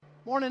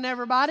Morning,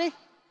 everybody.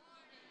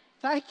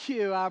 Thank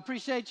you. I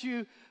appreciate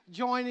you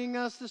joining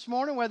us this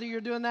morning, whether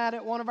you're doing that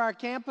at one of our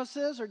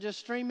campuses or just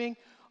streaming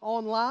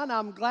online.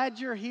 I'm glad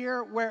you're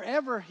here,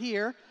 wherever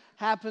here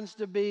happens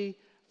to be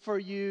for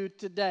you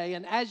today.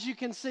 And as you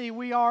can see,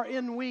 we are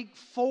in week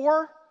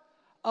 4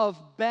 of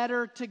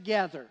Better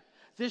Together,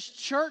 this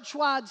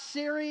church-wide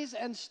series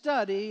and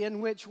study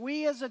in which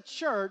we as a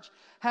church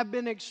have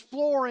been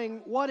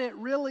exploring what it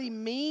really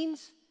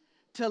means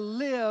to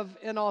live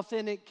in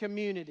authentic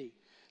community,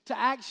 to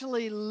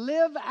actually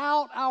live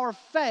out our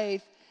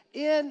faith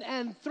in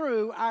and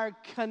through our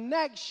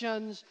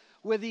connections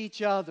with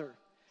each other.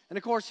 And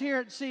of course, here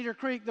at Cedar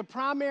Creek, the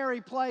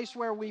primary place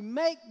where we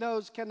make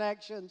those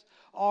connections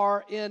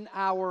are in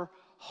our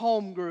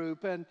home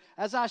group. And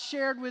as I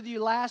shared with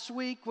you last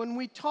week, when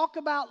we talk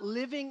about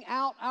living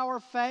out our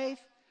faith,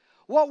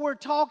 what we're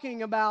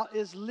talking about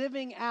is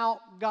living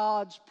out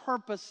God's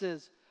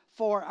purposes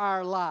for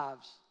our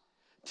lives.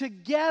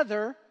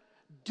 Together,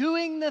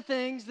 doing the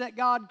things that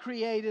God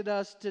created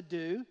us to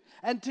do,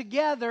 and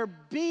together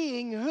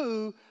being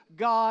who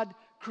God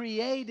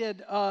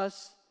created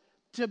us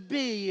to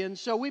be. And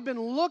so we've been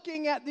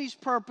looking at these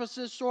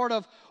purposes sort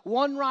of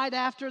one right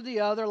after the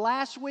other.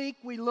 Last week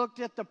we looked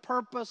at the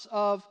purpose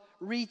of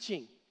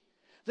reaching.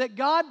 That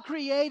God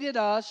created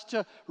us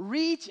to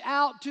reach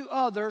out to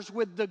others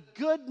with the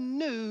good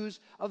news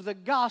of the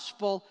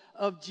gospel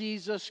of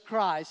Jesus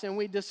Christ. And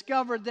we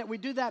discovered that we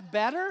do that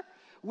better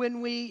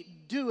when we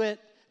do it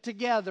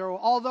together.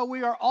 Although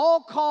we are all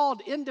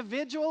called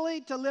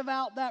individually to live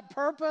out that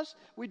purpose,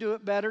 we do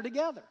it better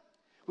together.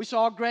 We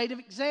saw a great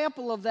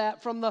example of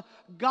that from the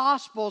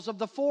Gospels of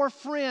the 4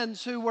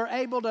 friends who were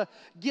able to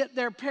get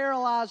their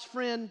paralyzed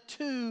friend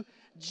to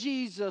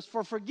Jesus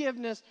for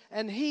forgiveness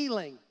and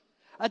healing.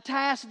 A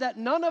task that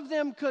none of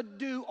them could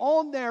do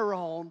on their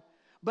own,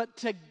 but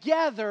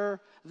together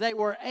they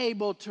were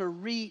able to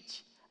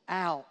reach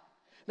out.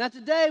 Now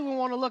today we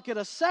want to look at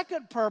a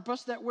second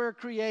purpose that we're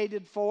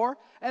created for,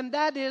 and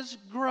that is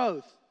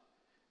growth.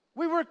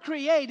 We were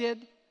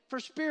created for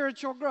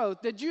spiritual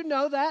growth. Did you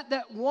know that?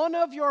 That one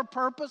of your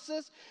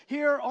purposes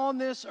here on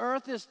this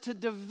earth is to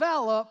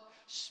develop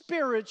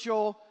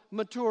spiritual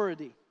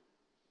maturity.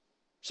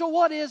 So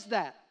what is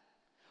that?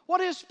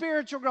 What is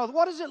spiritual growth?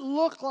 What does it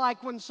look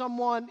like when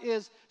someone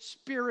is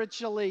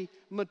spiritually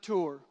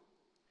mature?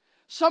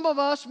 Some of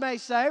us may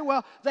say,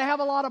 well, they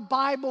have a lot of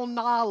Bible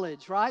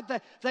knowledge, right?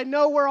 They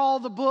know where all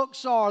the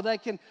books are. They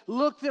can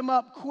look them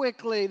up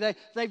quickly.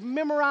 They've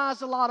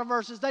memorized a lot of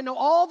verses. They know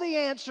all the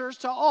answers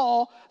to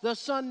all the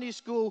Sunday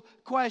school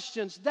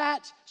questions.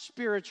 That's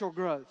spiritual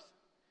growth.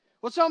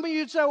 Well, some of you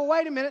would say, well,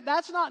 wait a minute,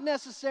 that's not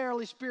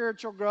necessarily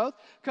spiritual growth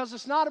because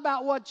it's not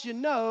about what you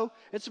know,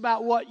 it's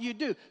about what you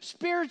do.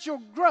 Spiritual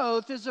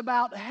growth is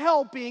about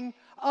helping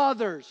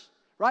others.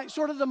 Right?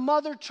 Sort of the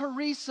Mother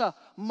Teresa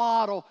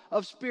model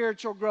of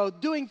spiritual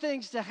growth, doing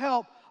things to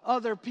help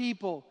other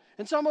people.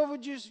 And some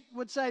of you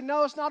would say,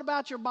 no, it's not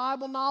about your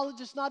Bible knowledge.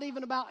 It's not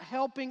even about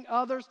helping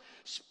others.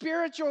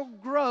 Spiritual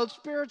growth,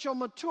 spiritual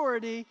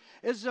maturity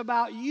is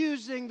about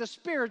using the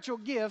spiritual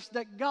gifts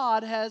that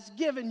God has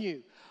given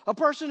you. A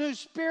person who's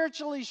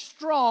spiritually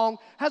strong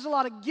has a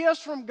lot of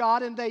gifts from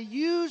God, and they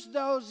use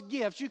those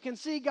gifts. You can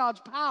see God's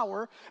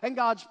power and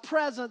God's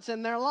presence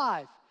in their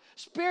life.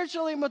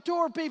 Spiritually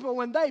mature people,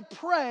 when they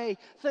pray,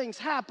 things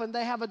happen.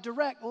 They have a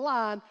direct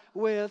line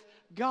with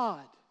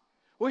God.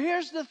 Well,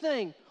 here's the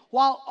thing.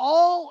 While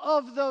all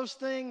of those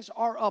things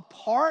are a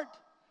part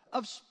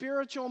of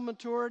spiritual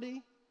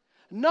maturity,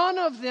 none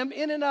of them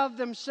in and of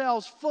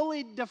themselves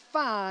fully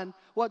define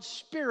what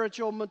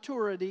spiritual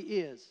maturity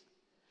is.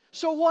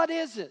 So what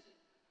is it?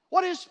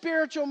 What is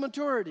spiritual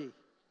maturity?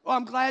 Well,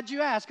 I'm glad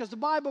you asked, because the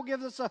Bible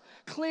gives us a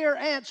clear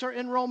answer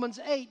in Romans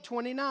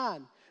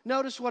 8:29.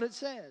 Notice what it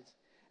says.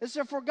 It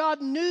said, for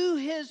God knew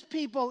His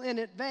people in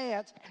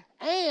advance,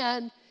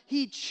 and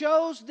He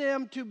chose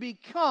them to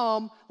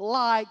become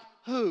like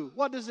who?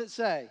 What does it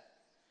say?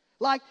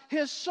 Like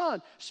His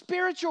Son.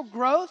 Spiritual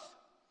growth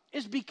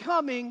is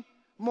becoming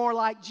more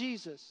like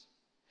Jesus.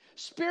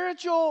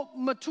 Spiritual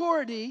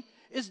maturity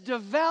is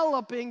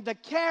developing the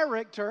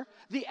character,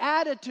 the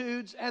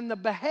attitudes, and the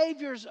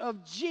behaviors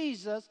of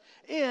Jesus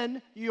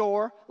in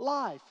your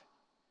life.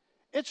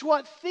 It's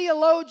what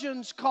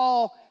theologians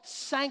call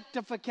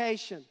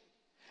sanctification.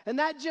 And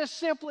that just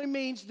simply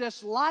means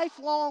this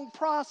lifelong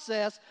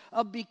process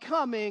of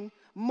becoming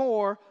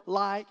more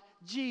like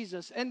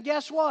Jesus. And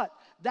guess what?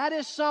 That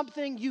is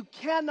something you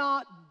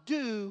cannot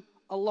do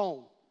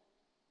alone.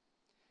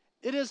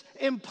 It is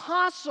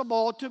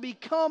impossible to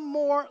become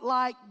more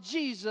like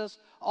Jesus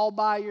all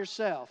by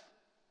yourself.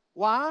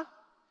 Why?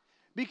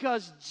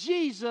 Because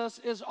Jesus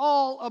is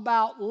all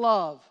about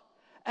love.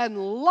 And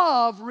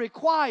love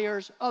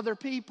requires other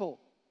people.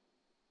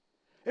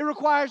 It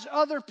requires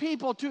other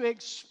people to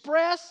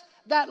express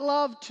that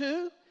love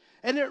to,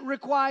 and it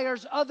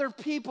requires other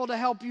people to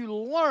help you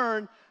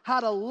learn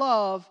how to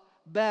love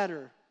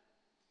better.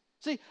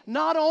 See,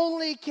 not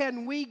only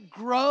can we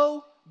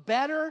grow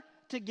better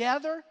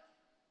together,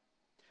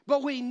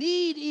 but we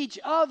need each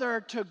other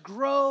to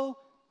grow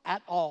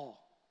at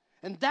all.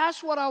 And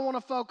that's what I want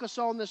to focus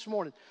on this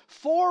morning.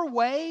 4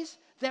 ways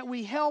that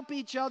we help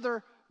each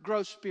other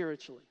grow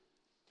spiritually.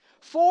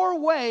 4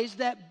 ways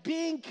that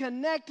being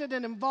connected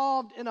and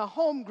involved in a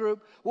home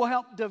group will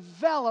help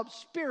develop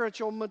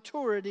spiritual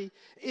maturity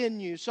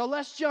in you. So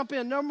let's jump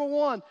in. Number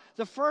 1,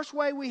 the first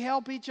way we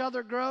help each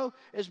other grow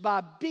is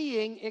by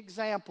being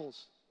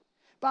examples.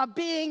 By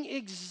being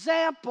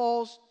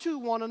examples to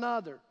one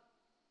another.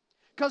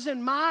 Because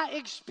in my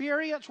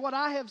experience, what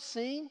I have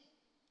seen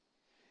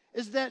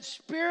is that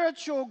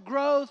spiritual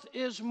growth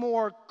is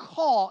more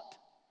caught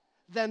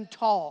than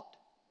taught.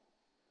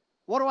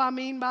 What do I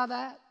mean by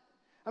that?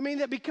 I mean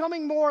that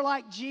becoming more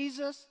like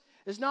Jesus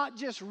is not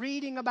just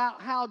reading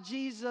about how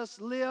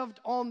Jesus lived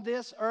on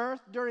this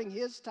earth during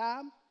his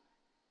time.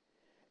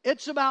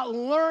 It's about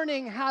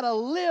learning how to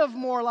live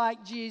more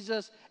like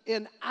Jesus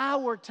in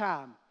our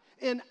time,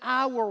 in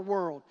our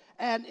world,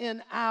 and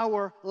in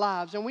our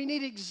lives. And we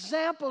need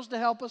examples to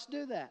help us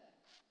do that.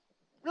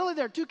 Really,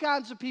 there are 2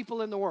 kinds of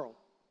people in the world.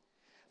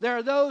 There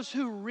are those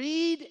who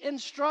read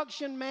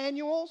instruction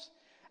manuals,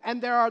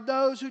 and there are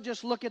those who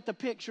just look at the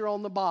picture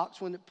on the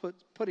box when it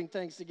putting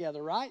things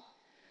together, right?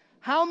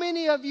 How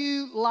many of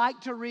you like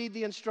to read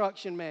the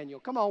instruction manual?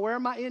 Come on, where are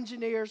my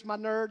engineers, my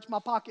nerds, my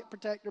pocket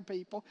protector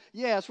people?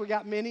 Yes, we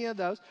got many of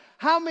those.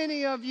 How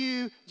many of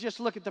you just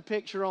look at the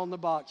picture on the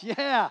box?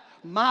 Yeah,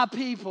 my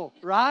people,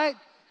 right?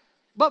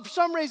 But for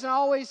some reason, I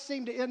always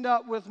seem to end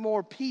up with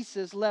more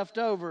pieces left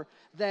over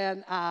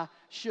than I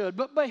should.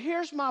 But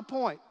here's my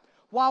point.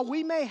 While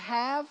we may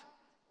have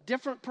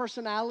different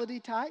personality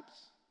types,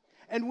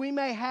 and we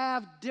may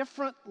have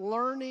different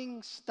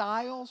learning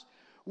styles,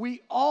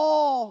 we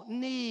all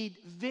need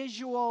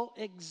visual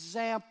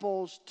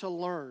examples to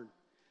learn,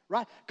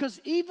 right? Because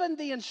even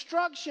the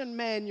instruction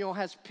manual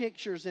has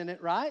pictures in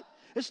it, right?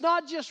 It's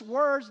not just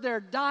words, they're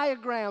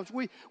diagrams.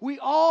 We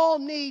all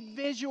need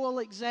visual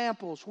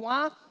examples.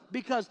 Why?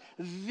 Because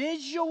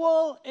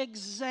visual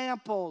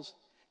examples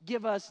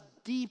give us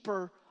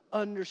deeper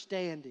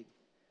understanding.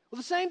 Well,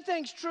 the same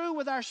thing's true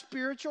with our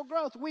spiritual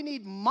growth. We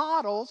need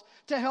models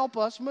to help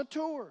us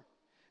mature.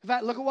 In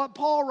fact, look at what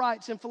Paul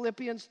writes in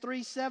Philippians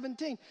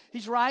 3:17.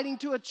 He's writing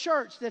to a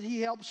church that he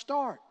helped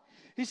start.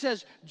 He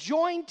says,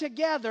 join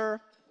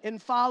together in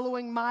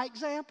following my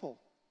example,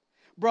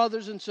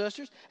 brothers and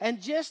sisters.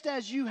 And just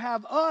as you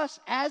have us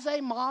as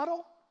a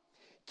model,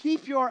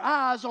 keep your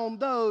eyes on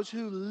those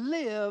who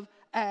live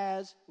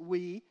as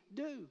we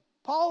do.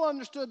 Paul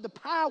understood the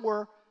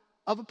power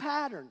of a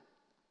pattern.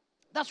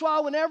 That's why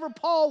whenever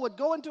Paul would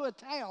go into a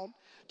town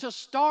to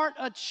start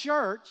a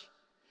church,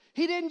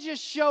 he didn't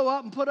just show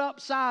up and put up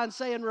signs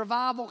saying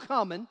revival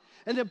coming,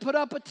 and then put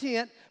up a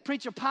tent,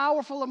 preach a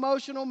powerful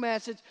emotional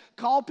message,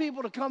 call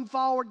people to come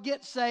forward,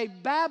 get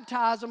saved,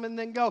 baptize them, and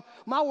then go,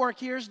 my work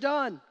here is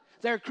done.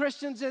 There are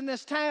Christians in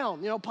this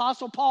town.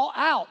 Apostle Paul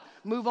out,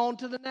 move on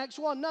to the next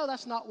one. No,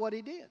 that's not what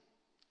he did.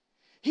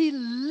 He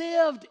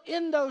lived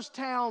in those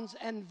towns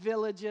and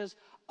villages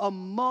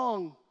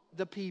among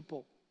the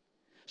people.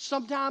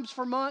 Sometimes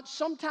for months,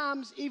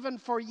 sometimes even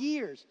for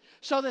years,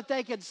 so that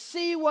they could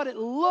see what it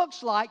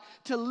looks like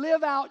to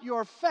live out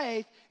your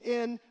faith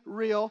in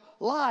real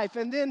life.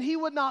 And then he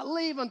would not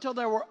leave until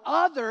there were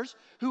others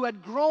who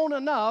had grown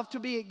enough to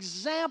be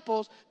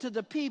examples to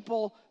the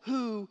people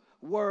who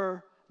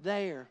were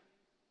there.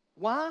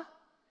 Why?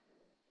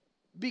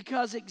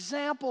 Because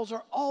examples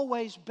are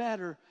always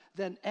better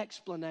than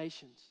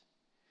explanations.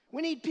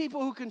 We need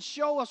people who can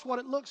show us what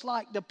it looks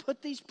like to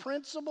put these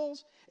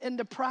principles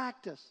into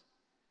practice.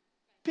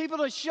 People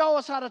to show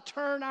us how to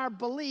turn our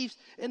beliefs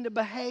into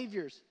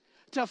behaviors,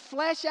 to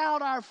flesh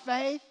out our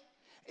faith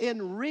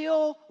in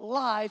real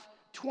life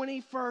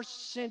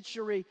 21st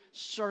century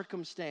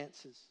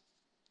circumstances.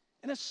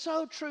 And it's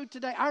so true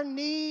today. Our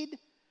need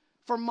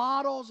for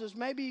models is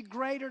maybe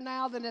greater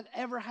now than it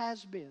ever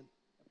has been.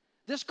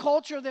 This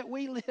culture that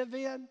we live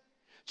in,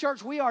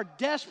 church, we are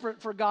desperate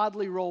for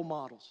godly role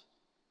models.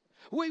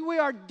 We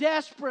are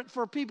desperate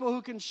for people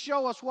who can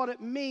show us what it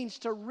means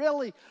to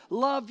really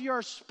love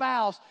your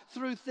spouse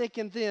through thick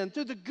and thin,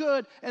 through the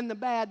good and the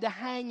bad, to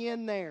hang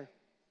in there.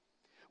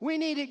 We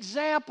need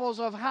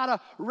examples of how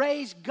to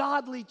raise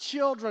godly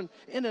children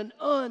in an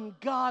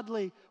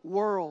ungodly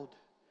world.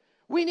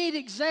 We need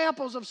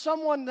examples of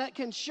someone that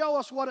can show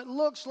us what it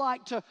looks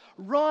like to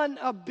run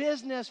a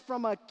business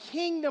from a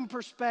kingdom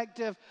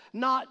perspective,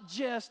 not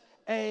just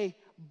a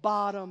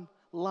bottom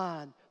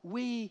line.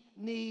 We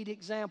need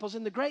examples.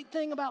 And the great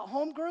thing about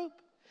home group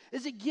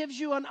is it gives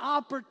you an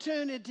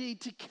opportunity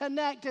to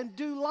connect and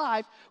do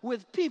life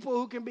with people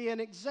who can be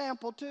an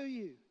example to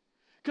you.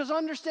 Because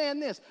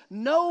understand this,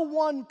 no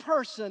one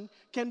person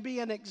can be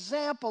an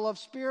example of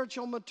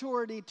spiritual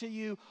maturity to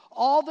you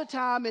all the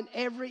time in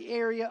every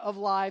area of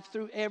life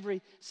through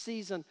every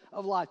season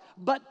of life.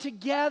 But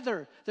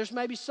together, there's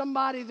maybe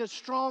somebody that's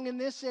strong in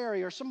this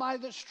area or somebody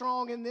that's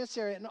strong in this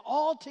area. And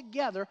all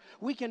together,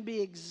 we can be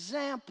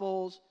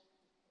examples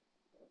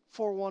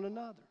for one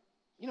another.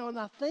 And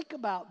I think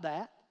about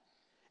that,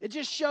 it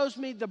just shows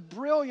me the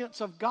brilliance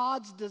of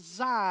God's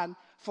design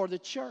for the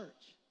church.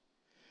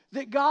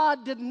 That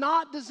God did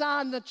not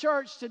design the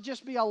church to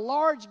just be a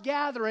large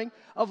gathering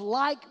of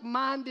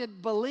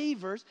like-minded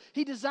believers.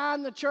 He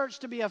designed the church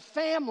to be a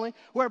family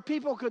where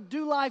people could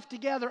do life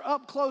together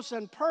up close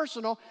and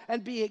personal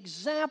and be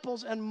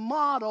examples and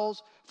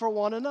models for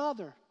one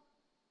another.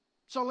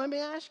 So let me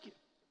ask you,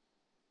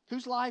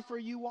 whose life are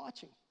you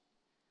watching?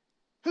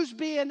 Who's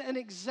being an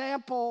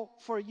example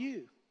for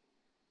you?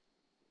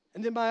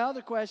 And then my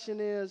other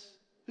question is,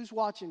 who's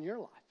watching your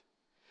life?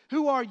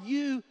 Who are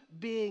you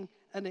being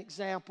an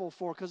example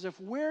for? Because if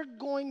we're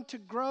going to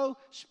grow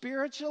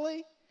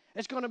spiritually,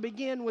 it's going to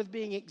begin with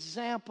being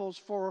examples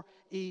for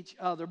each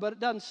other. But it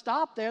doesn't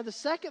stop there. The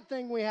second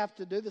thing we have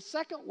to do, the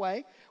second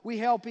way we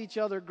help each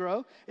other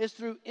grow, is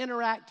through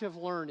interactive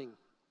learning.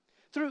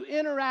 Through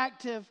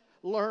interactive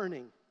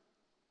learning.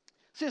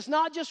 See, it's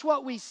not just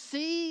what we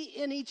see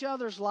in each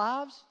other's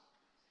lives,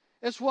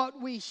 it's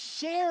what we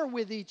share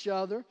with each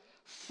other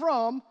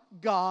from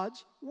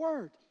God's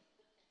Word.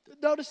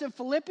 Notice in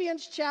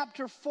Philippians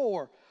chapter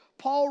 4,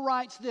 Paul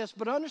writes this,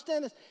 but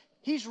understand this,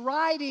 he's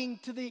writing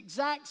to the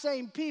exact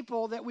same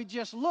people that we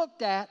just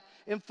looked at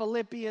in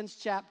Philippians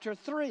chapter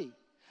 3.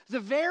 The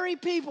very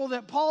people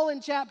that Paul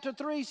in chapter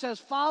 3 says,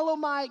 follow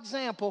my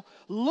example,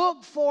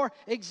 look for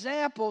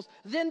examples,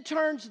 then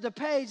turns the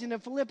page, and in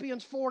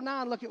Philippians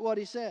 4:9, look at what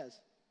he says.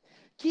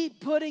 Keep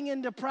putting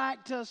into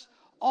practice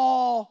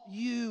all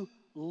you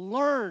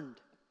learned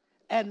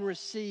and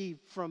received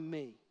from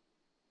me.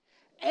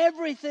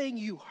 Everything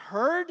you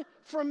heard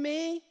from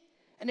me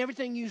and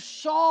everything you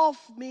saw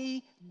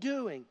me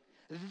doing,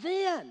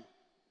 then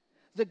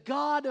the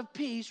God of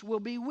peace will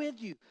be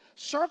with you.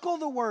 Circle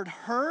the word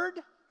heard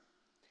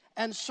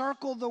and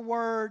circle the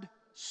word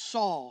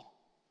saw.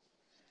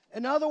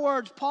 In other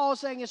words, Paul is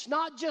saying it's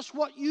not just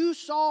what you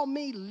saw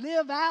me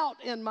live out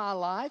in my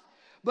life,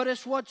 but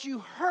it's what you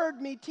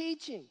heard me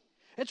teaching.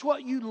 It's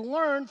what you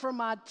learned from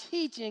my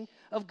teaching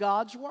of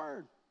God's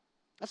Word.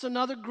 That's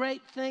another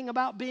great thing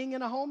about being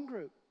in a home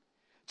group.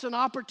 It's an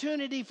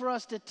opportunity for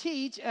us to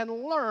teach and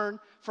learn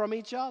from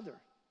each other.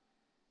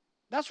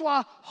 That's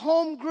why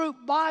home group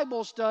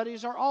Bible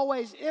studies are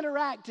always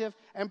interactive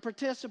and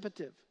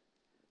participative.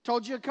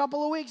 Told you a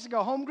couple of weeks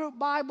ago, home group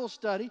Bible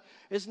study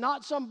is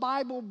not some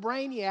Bible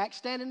brainiac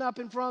standing up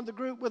in front of the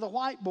group with a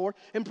whiteboard,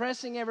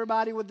 impressing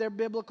everybody with their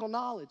biblical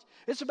knowledge.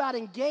 It's about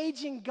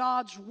engaging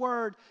God's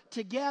Word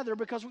together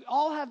because we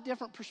all have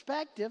different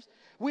perspectives.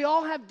 We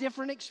all have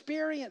different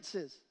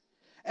experiences.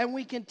 And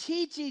we can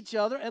teach each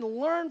other and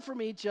learn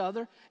from each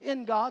other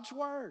in God's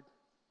Word.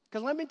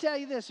 Because let me tell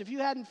you this, if you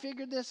hadn't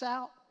figured this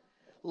out,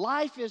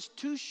 life is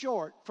too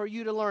short for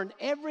you to learn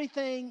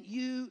everything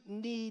you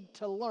need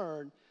to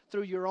learn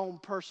through your own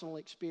personal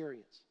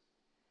experience.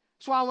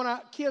 That's why when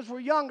our kids were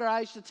younger, I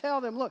used to tell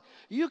them, look,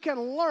 you can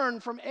learn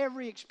from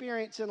every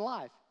experience in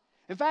life.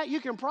 In fact, you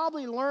can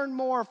probably learn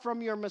more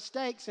from your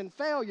mistakes and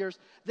failures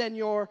than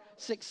your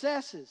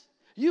successes.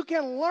 You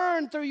can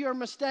learn through your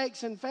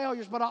mistakes and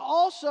failures, but I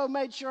also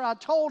made sure I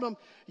told them,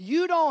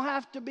 you don't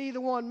have to be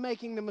the one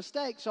making the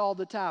mistakes all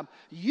the time.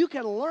 You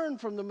can learn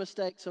from the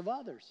mistakes of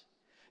others.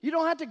 You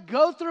don't have to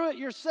go through it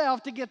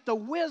yourself to get the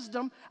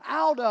wisdom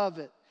out of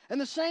it. And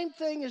the same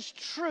thing is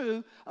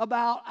true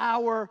about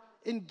our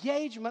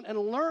engagement and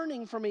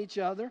learning from each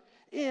other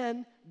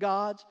in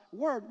God's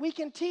Word. We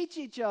can teach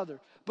each other,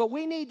 but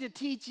we need to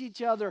teach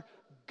each other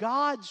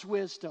God's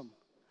wisdom,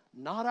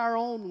 not our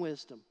own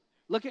wisdom.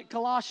 Look at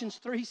Colossians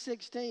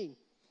 3:16.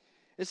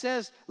 It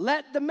says,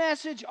 let the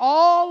message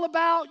all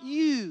about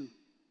you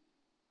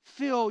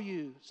fill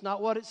you. It's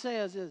not what it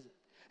says, is it?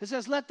 It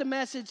says, let the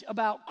message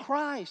about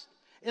Christ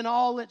in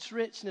all its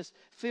richness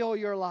fill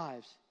your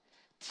lives.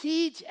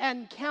 Teach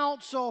and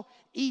counsel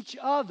each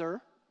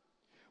other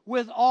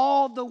with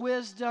all the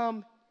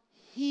wisdom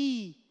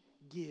He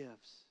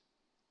gives.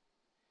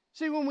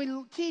 See, when we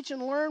teach and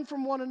learn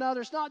from one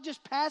another, it's not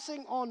just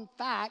passing on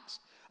facts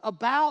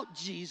about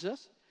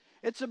Jesus.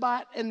 It's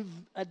about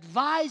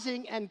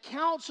advising and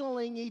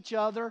counseling each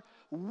other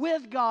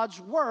with God's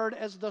Word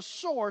as the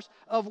source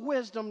of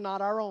wisdom,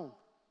 not our own.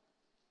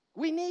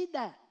 We need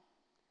that.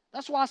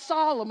 That's why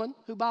Solomon,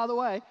 who, by the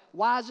way,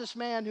 wisest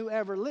man who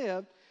ever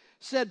lived,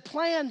 said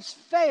plans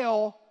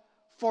fail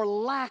for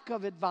lack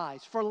of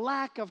advice, for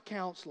lack of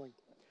counseling.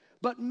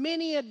 But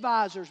many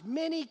advisors,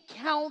 many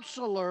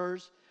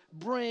counselors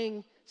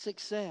bring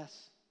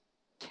success.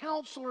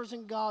 Counselors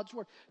in God's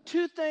Word.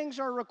 Two things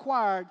are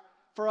required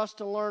for us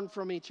to learn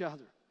from each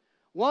other.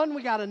 One,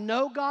 we got to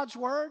know God's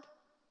Word.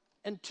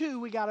 And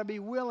two, we got to be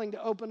willing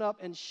to open up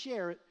and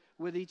share it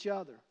with each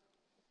other.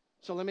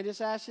 So let me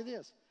just ask you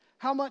this.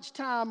 How much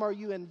time are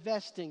you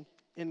investing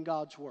in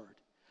God's Word?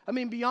 I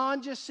mean,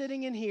 beyond just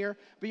sitting in here,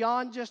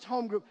 beyond just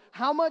home group,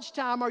 how much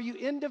time are you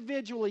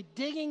individually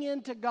digging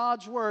into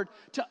God's Word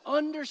to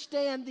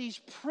understand these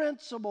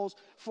principles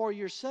for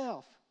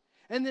yourself?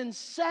 And then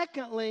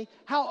secondly,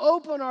 how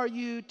open are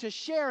you to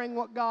sharing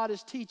what God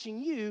is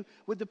teaching you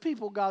with the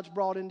people God's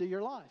brought into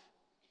your life?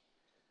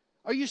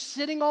 Are you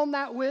sitting on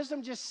that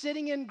wisdom, just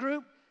sitting in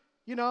group,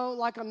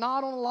 like a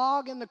knot on a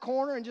log in the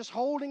corner and just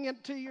holding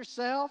it to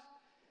yourself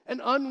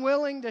and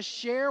unwilling to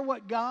share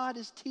what God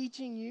is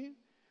teaching you?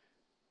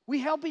 We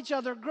help each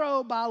other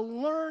grow by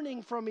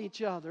learning from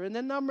each other. And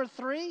then number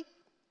 3,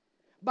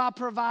 by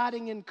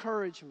providing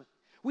encouragement.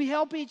 We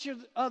help each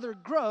other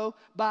grow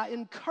by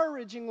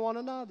encouraging one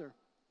another.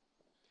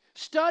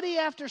 Study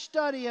after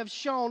study have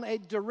shown a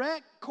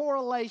direct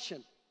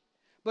correlation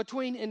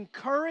between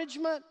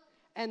encouragement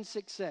and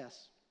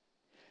success.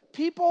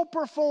 People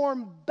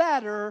perform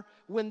better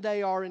when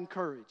they are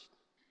encouraged.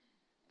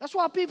 That's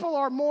why people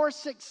are more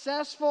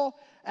successful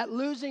at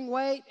losing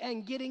weight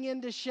and getting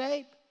into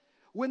shape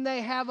when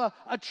they have a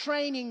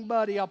training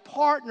buddy, a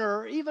partner,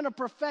 or even a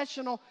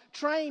professional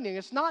training.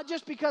 It's not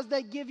just because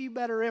they give you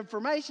better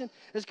information.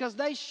 It's because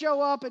they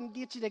show up and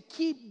get you to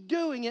keep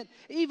doing it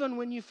even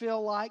when you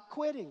feel like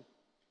quitting.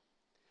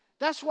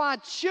 That's why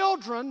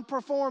children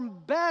perform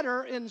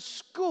better in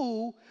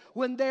school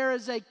when there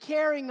is a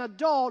caring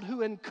adult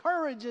who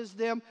encourages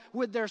them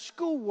with their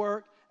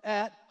schoolwork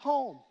at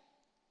home.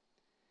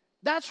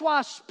 That's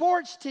why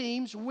sports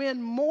teams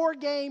win more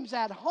games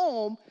at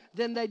home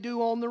than they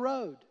do on the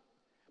road,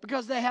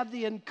 because they have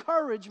the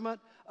encouragement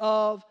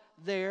of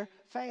their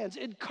fans.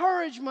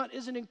 Encouragement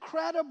is an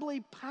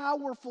incredibly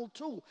powerful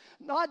tool,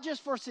 not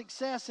just for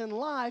success in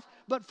life,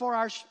 but for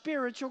our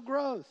spiritual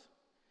growth.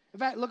 In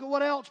fact, look at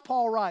what else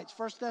Paul writes,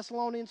 1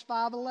 Thessalonians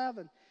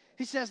 5:11.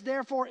 He says,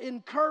 therefore,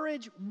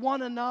 encourage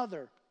one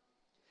another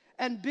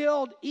and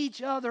build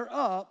each other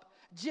up,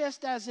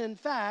 just as in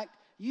fact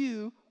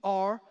you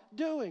are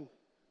doing.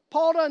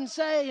 Paul doesn't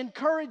say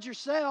encourage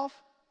yourself.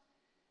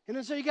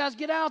 And so you guys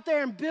get out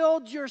there and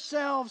build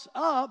yourselves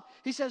up.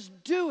 He says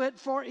do it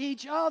for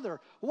each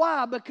other.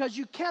 Why? Because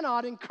you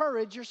cannot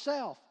encourage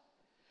yourself,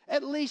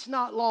 at least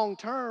not long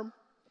term.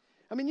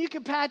 I mean, you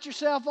can pat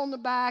yourself on the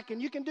back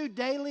and you can do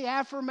daily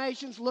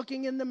affirmations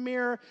looking in the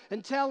mirror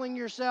and telling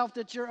yourself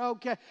that you're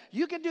okay.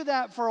 You can do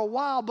that for a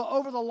while, but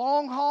over the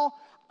long haul,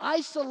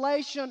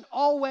 isolation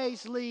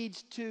always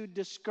leads to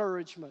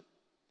discouragement.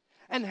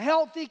 And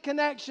healthy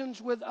connections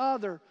with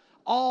others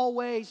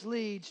always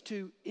leads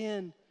to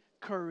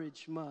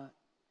encouragement.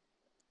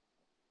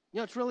 You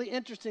know, it's really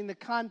interesting, the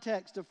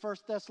context of 1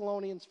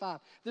 Thessalonians 5.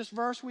 This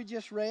verse we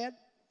just read.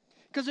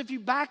 Because if you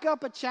back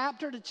up a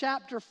chapter to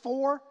chapter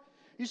 4,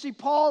 you see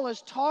Paul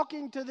is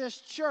talking to this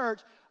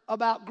church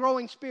about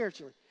growing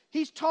spiritually.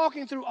 He's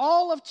talking through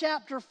all of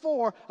chapter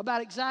 4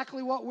 about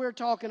exactly what we're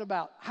talking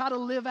about, how to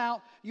live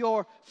out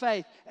your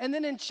faith. And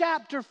then in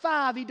chapter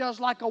 5, he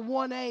does like a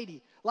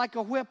 180, like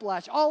a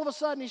whiplash. All of a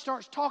sudden, he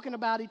starts talking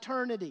about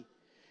eternity.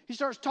 He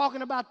starts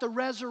talking about the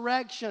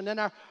resurrection and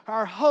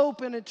our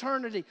hope in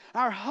eternity,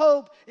 our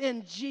hope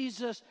in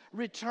Jesus'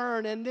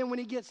 return. And then when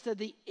he gets to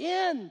the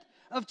end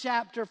of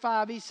chapter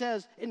 5, he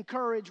says,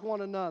 encourage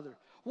one another.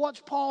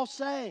 What's Paul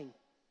saying?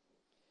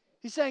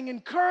 He's saying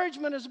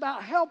encouragement is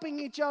about helping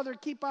each other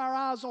keep our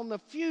eyes on the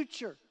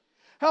future.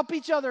 Help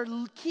each other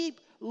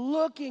keep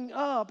looking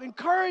up.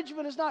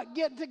 Encouragement is not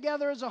getting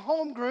together as a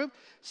home group,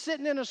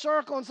 sitting in a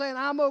circle and saying,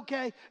 I'm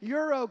okay,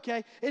 you're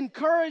okay.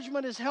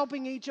 Encouragement is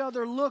helping each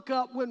other look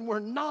up when we're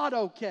not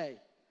okay.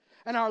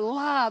 And our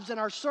lives and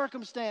our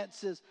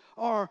circumstances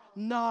are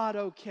not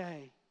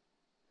okay.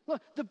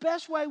 Look, the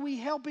best way we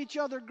help each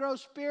other grow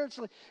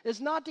spiritually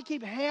is not to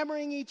keep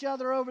hammering each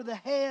other over the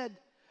head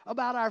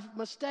about our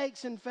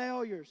mistakes and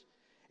failures.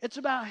 It's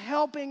about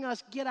helping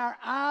us get our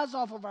eyes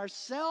off of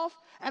ourselves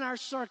and our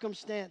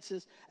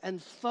circumstances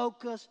and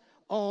focus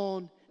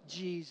on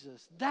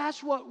Jesus.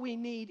 That's what we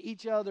need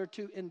each other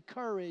to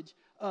encourage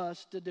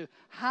us to do.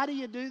 How do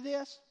you do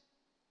this?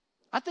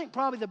 I think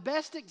probably the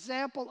best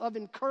example of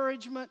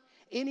encouragement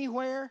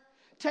anywhere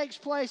takes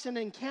place in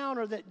an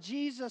encounter that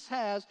Jesus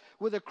has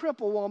with a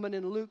crippled woman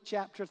in Luke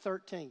chapter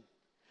 13.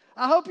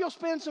 I hope you'll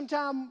spend some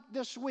time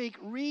this week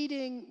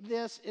reading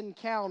this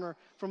encounter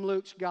from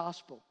Luke's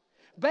gospel.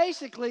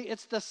 Basically,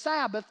 it's the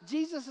Sabbath.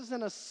 Jesus is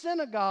in a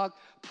synagogue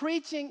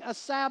preaching a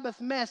Sabbath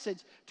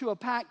message to a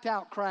packed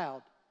out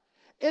crowd.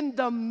 In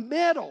the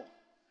middle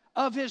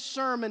of his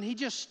sermon, he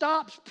just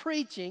stops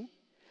preaching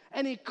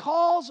and he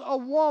calls a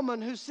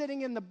woman who's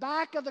sitting in the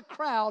back of the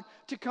crowd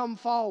to come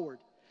forward.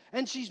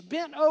 And she's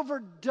bent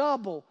over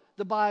double,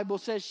 the Bible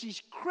says.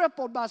 She's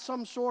crippled by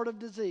some sort of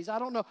disease. I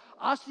don't know,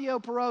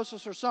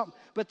 osteoporosis or something.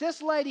 But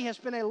this lady has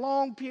spent a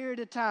long period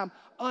of time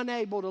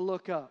unable to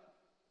look up.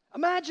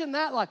 Imagine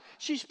that life.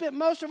 She spent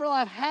most of her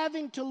life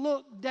having to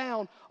look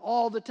down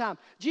all the time.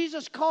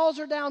 Jesus calls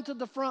her down to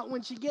the front.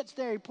 When she gets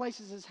there, he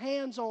places his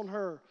hands on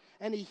her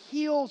and he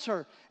heals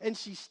her and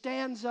she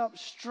stands up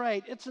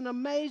straight. It's an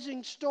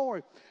amazing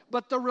story.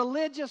 But the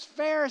religious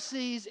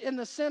Pharisees in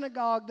the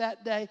synagogue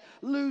that day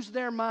lose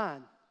their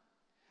mind.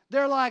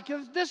 They're like,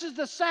 this is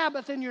the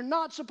Sabbath and you're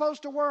not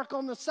supposed to work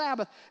on the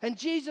Sabbath. And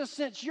Jesus,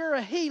 since you're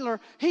a healer,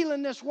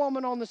 healing this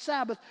woman on the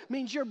Sabbath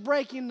means you're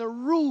breaking the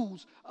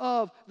rules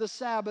of the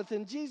Sabbath.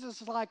 And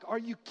Jesus is like, are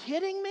you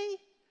kidding me?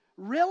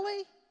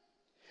 Really?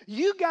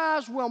 You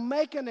guys will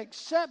make an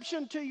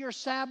exception to your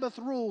Sabbath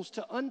rules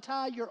to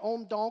untie your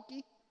own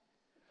donkey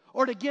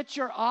or to get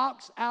your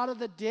ox out of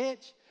the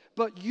ditch,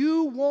 but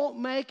you won't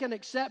make an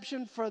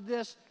exception for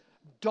this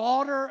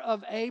daughter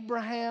of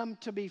Abraham,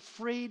 to be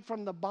freed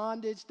from the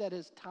bondage that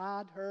has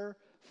tied her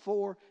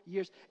for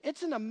years.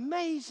 It's an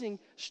amazing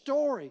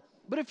story.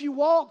 But if you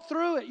walk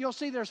through it, you'll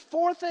see there's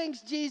 4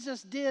 things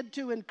Jesus did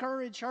to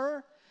encourage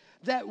her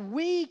that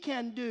we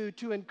can do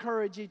to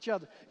encourage each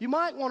other. You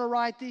might want to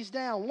write these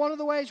down. One of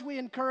the ways we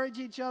encourage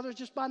each other is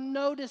just by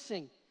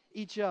noticing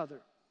each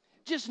other.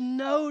 Just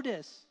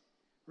notice,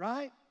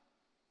 right?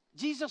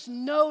 Jesus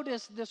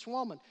noticed this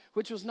woman,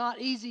 which was not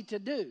easy to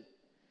do,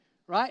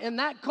 right? In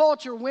that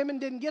culture, women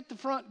didn't get the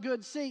front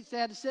good seats. They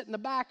had to sit in the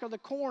back or the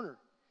corner.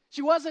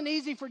 She wasn't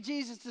easy for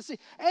Jesus to see.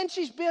 And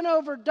she's been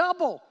over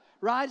double,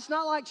 right? It's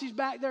not like she's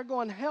back there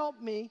going,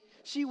 help me.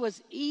 She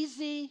was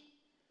easy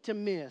to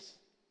miss.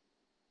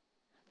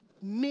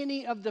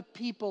 Many of the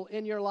people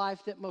in your life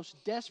that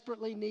most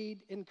desperately need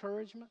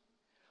encouragement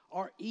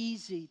are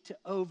easy to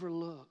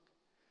overlook.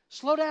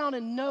 Slow down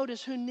and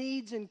notice who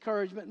needs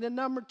encouragement. And then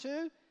number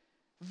 2,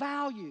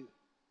 value.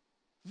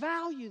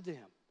 Value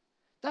them.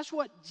 That's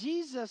what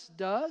Jesus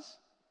does,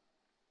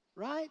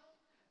 right?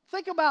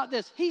 Think about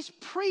this. He's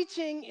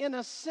preaching in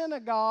a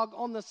synagogue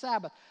on the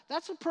Sabbath.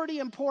 That's a pretty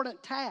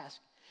important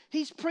task.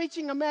 He's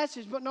preaching a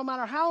message, but no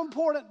matter how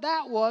important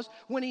that was,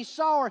 when he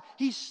saw her,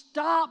 he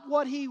stopped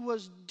what he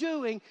was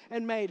doing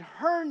and made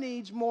her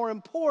needs more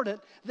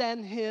important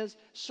than his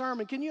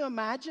sermon. Can you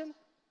imagine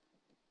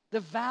the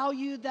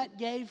value that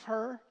gave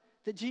her,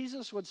 that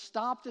Jesus would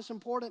stop this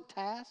important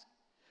task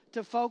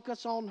to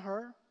focus on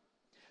her?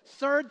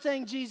 Third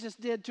thing Jesus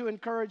did to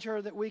encourage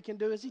her that we can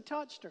do is he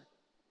touched her.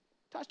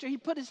 Touched her. He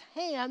put his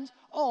hands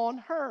on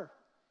her.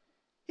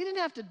 He didn't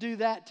have to do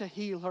that to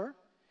heal her.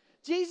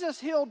 Jesus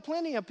healed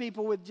plenty of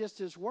people with just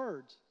his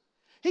words.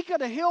 He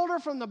could have healed her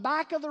from the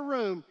back of the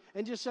room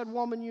and just said,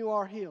 woman, you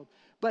are healed.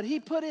 But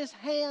he put his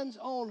hands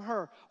on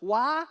her.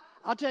 Why?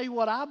 I'll tell you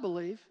what I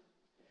believe.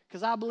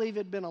 Because I believe it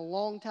had been a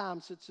long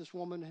time since this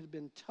woman had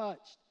been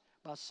touched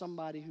by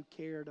somebody who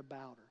cared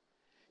about her.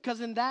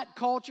 Because in that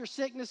culture,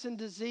 sickness and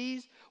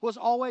disease was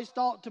always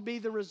thought to be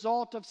the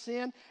result of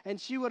sin, and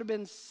she would have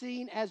been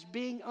seen as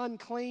being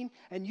unclean,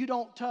 and you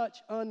don't touch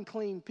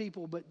unclean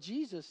people, but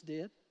Jesus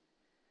did.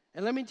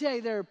 And let me tell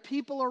you, there are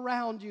people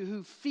around you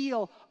who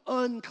feel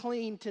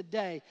unclean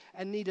today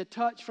and need a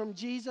touch from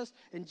Jesus,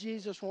 and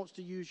Jesus wants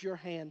to use your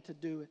hand to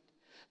do it.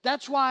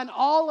 That's why in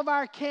all of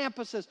our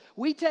campuses,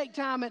 we take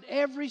time at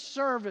every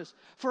service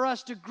for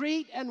us to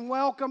greet and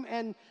welcome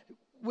and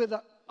with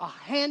a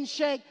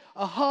handshake,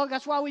 a hug.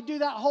 That's why we do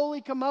that holy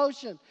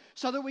commotion,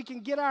 so that we can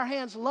get our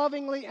hands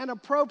lovingly and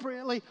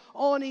appropriately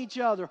on each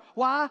other.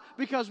 Why?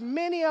 Because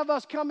many of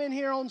us come in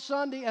here on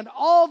Sunday and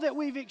all that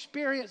we've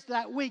experienced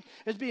that week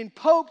is being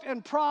poked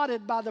and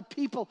prodded by the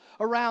people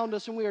around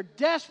us, and we are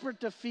desperate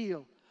to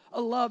feel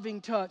a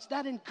loving touch.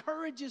 That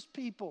encourages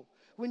people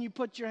when you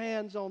put your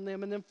hands on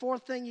them. And then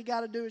 4th thing you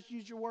got to do is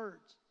use your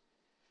words.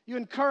 You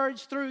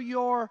encourage through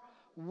your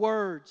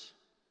words.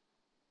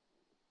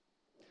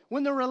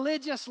 When the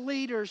religious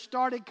leaders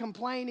started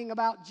complaining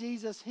about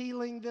Jesus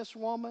healing this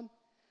woman,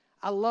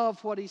 I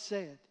love what he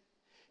said.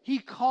 He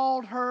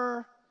called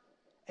her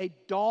a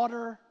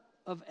daughter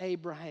of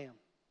Abraham.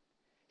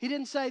 He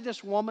didn't say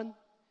this woman.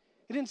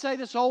 He didn't say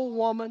this old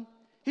woman.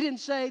 He didn't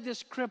say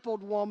this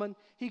crippled woman.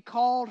 He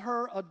called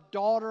her a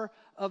daughter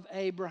of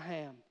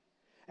Abraham.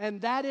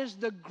 And that is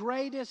the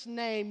greatest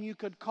name you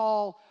could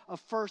call a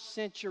first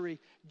century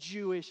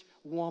Jewish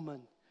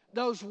woman.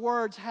 Those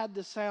words had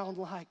to sound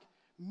like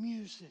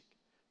music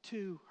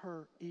to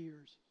her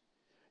ears.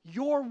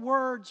 Your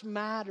words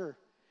matter,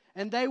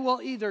 and they will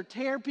either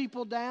tear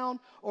people down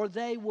or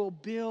they will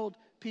build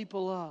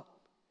people up.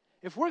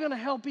 If we're going to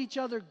help each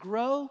other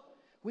grow,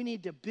 we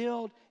need to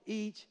build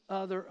each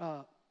other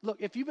up. Look,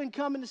 if you've been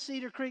coming to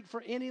Cedar Creek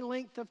for any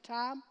length of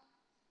time,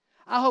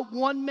 I hope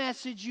one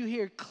message you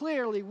hear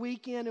clearly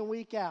week in and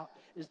week out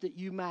is that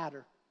you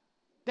matter,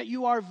 that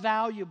you are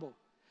valuable,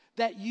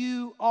 that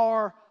you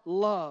are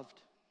loved.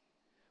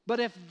 But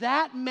if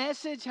that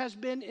message has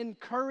been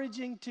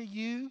encouraging to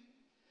you,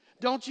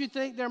 don't you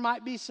think there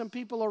might be some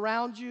people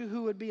around you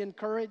who would be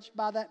encouraged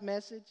by that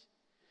message?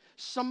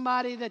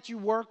 Somebody that you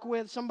work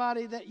with,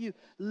 somebody that you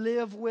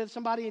live with,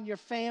 somebody in your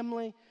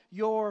family,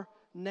 your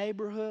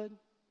neighborhood.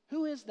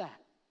 Who is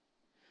that?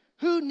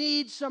 Who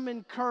needs some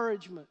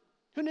encouragement?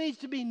 Who needs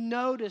to be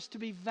noticed, to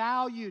be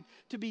valued,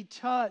 to be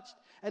touched,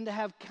 and to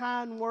have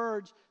kind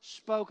words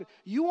spoken?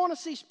 You want to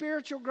see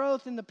spiritual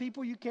growth in the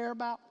people you care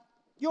about?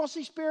 You want to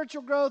see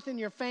spiritual growth in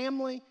your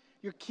family,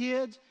 your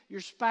kids, your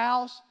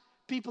spouse,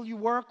 people you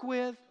work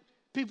with,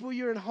 people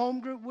you're in home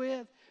group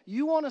with?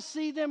 You want to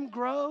see them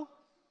grow?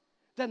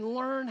 Then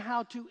learn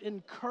how to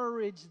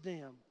encourage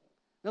them.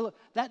 Now look,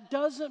 that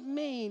doesn't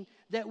mean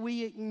that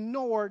we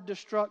ignore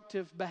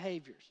destructive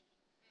behaviors.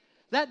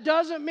 That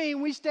doesn't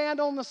mean we stand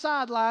on the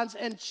sidelines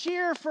and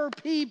cheer for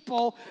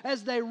people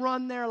as they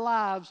run their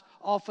lives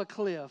off a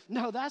cliff.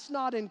 No, that's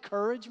not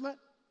encouragement.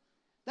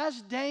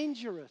 That's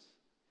dangerous.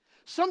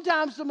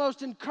 Sometimes the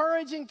most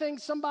encouraging thing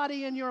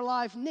somebody in your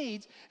life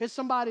needs is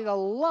somebody to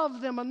love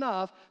them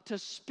enough to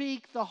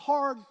speak the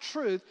hard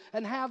truth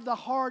and have the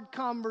hard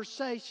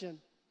conversation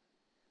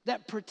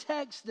that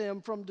protects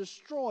them from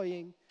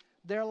destroying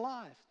their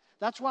life.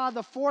 That's why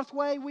the fourth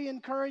way we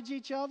encourage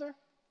each other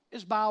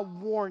is by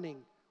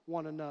warning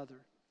one another.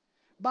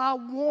 By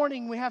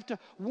warning, we have to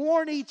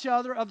warn each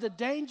other of the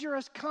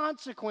dangerous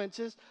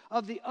consequences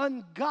of the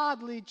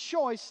ungodly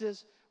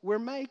choices we're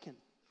making.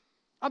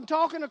 I'm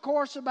talking, of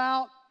course,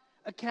 about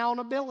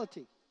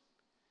accountability.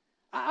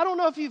 I don't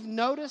know if you've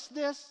noticed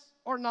this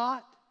or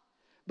not,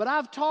 but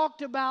I've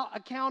talked about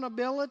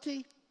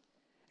accountability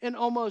in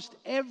almost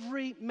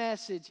every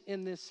message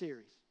in this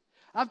series.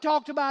 I've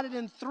talked about it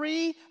in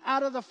 3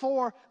 out of the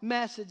 4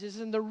 messages.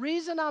 And the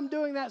reason I'm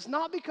doing that is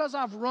not because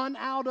I've run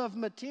out of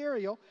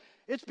material.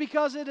 It's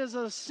because it is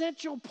an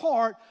essential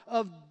part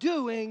of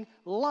doing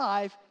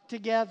life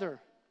together.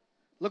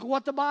 Look at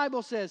what the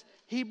Bible says.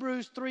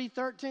 Hebrews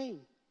 3:13.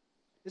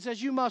 It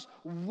says, you must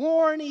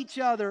warn each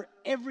other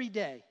every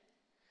day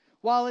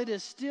while it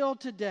is still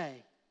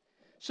today,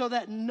 so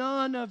that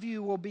none of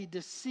you will be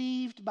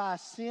deceived by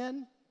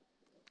sin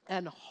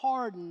and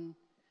hardened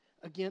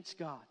against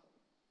God.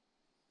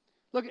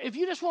 Look, if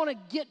you just want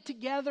to get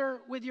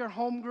together with your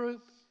home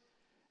group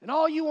and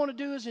all you want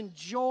to do is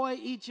enjoy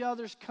each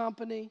other's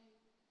company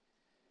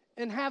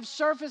and have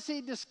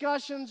surfacey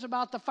discussions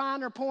about the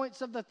finer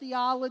points of the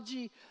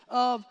theology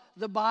of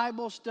the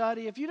Bible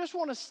study, if you just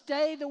want to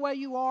stay the way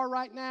you are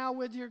right now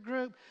with your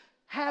group,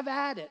 have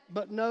at it.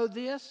 But know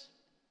this,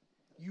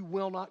 you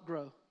will not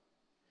grow.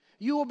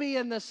 You will be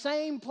in the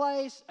same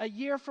place a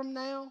year from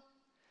now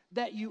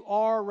that you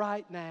are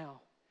right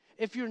now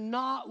if you're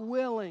not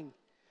willing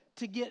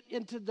to get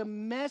into the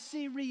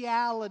messy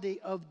reality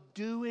of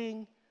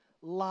doing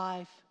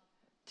life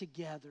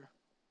together.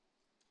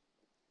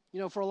 You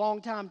know, for a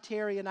long time,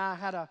 Terry and I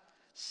had a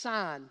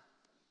sign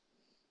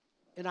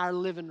in our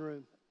living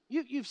room.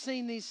 You've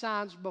seen these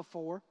signs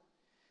before.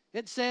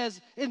 It says,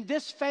 in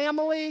this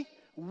family,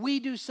 we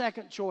do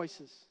second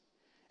choices.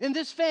 In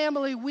this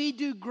family, we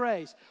do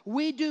grace.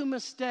 We do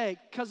mistake,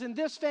 because in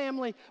this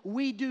family,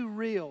 we do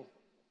real.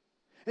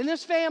 In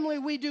this family,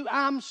 we do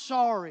I'm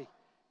sorry.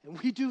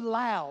 And we do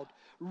loud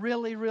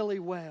really, really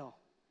well.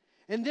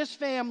 In this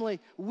family,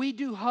 we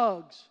do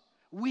hugs.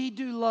 We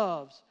do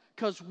loves,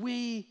 because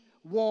we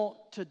want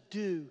to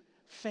do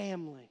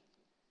family.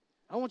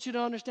 I want you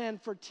to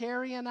understand, for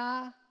Terry and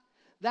I,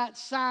 that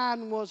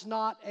sign was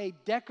not a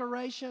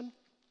decoration,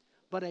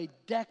 but a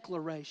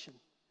declaration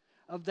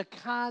of the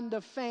kind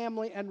of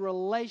family and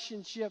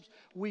relationships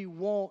we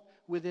want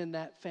within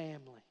that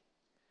family.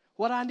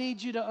 What I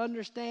need you to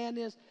understand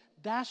is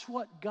that's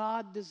what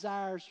God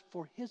desires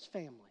for His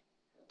family,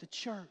 the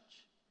church.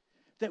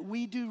 That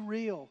we do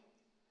real,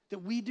 that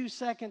we do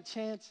second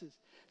chances,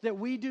 that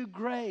we do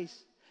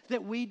grace,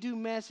 that we do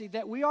messy,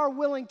 that we are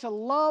willing to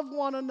love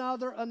one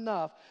another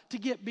enough to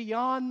get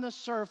beyond the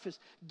surface,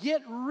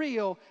 get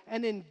real,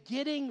 and in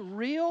getting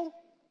real,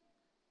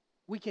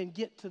 we can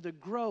get to the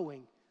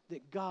growing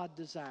that God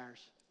desires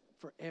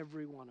for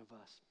every one of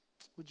us.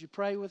 Would you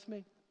pray with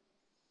me?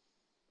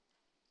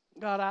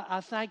 God, I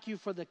thank you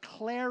for the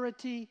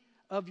clarity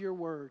of your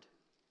word.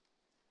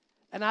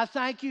 And I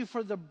thank you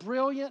for the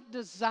brilliant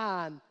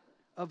design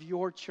of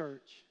your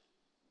church,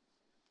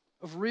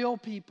 of real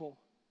people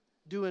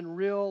doing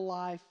real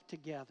life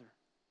together,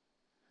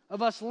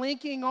 of us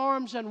linking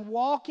arms and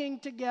walking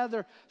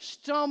together,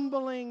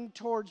 stumbling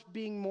towards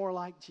being more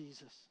like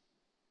Jesus.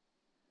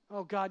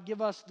 Oh God,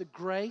 give us the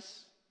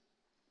grace,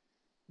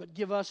 but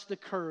give us the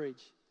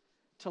courage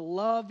to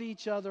love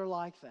each other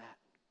like that,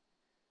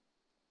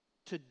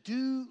 to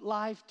do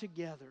life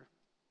together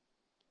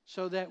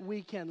so that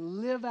we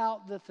can live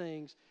out the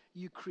things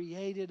you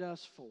created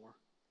us for.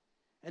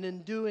 And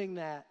in doing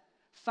that,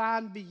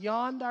 find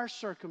beyond our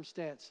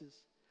circumstances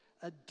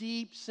a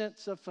deep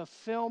sense of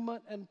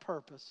fulfillment and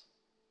purpose.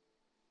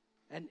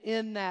 And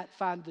in that,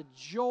 find the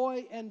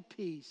joy and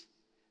peace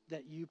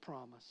that you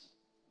promise.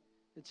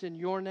 It's in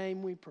your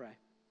name we pray.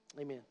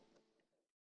 Amen.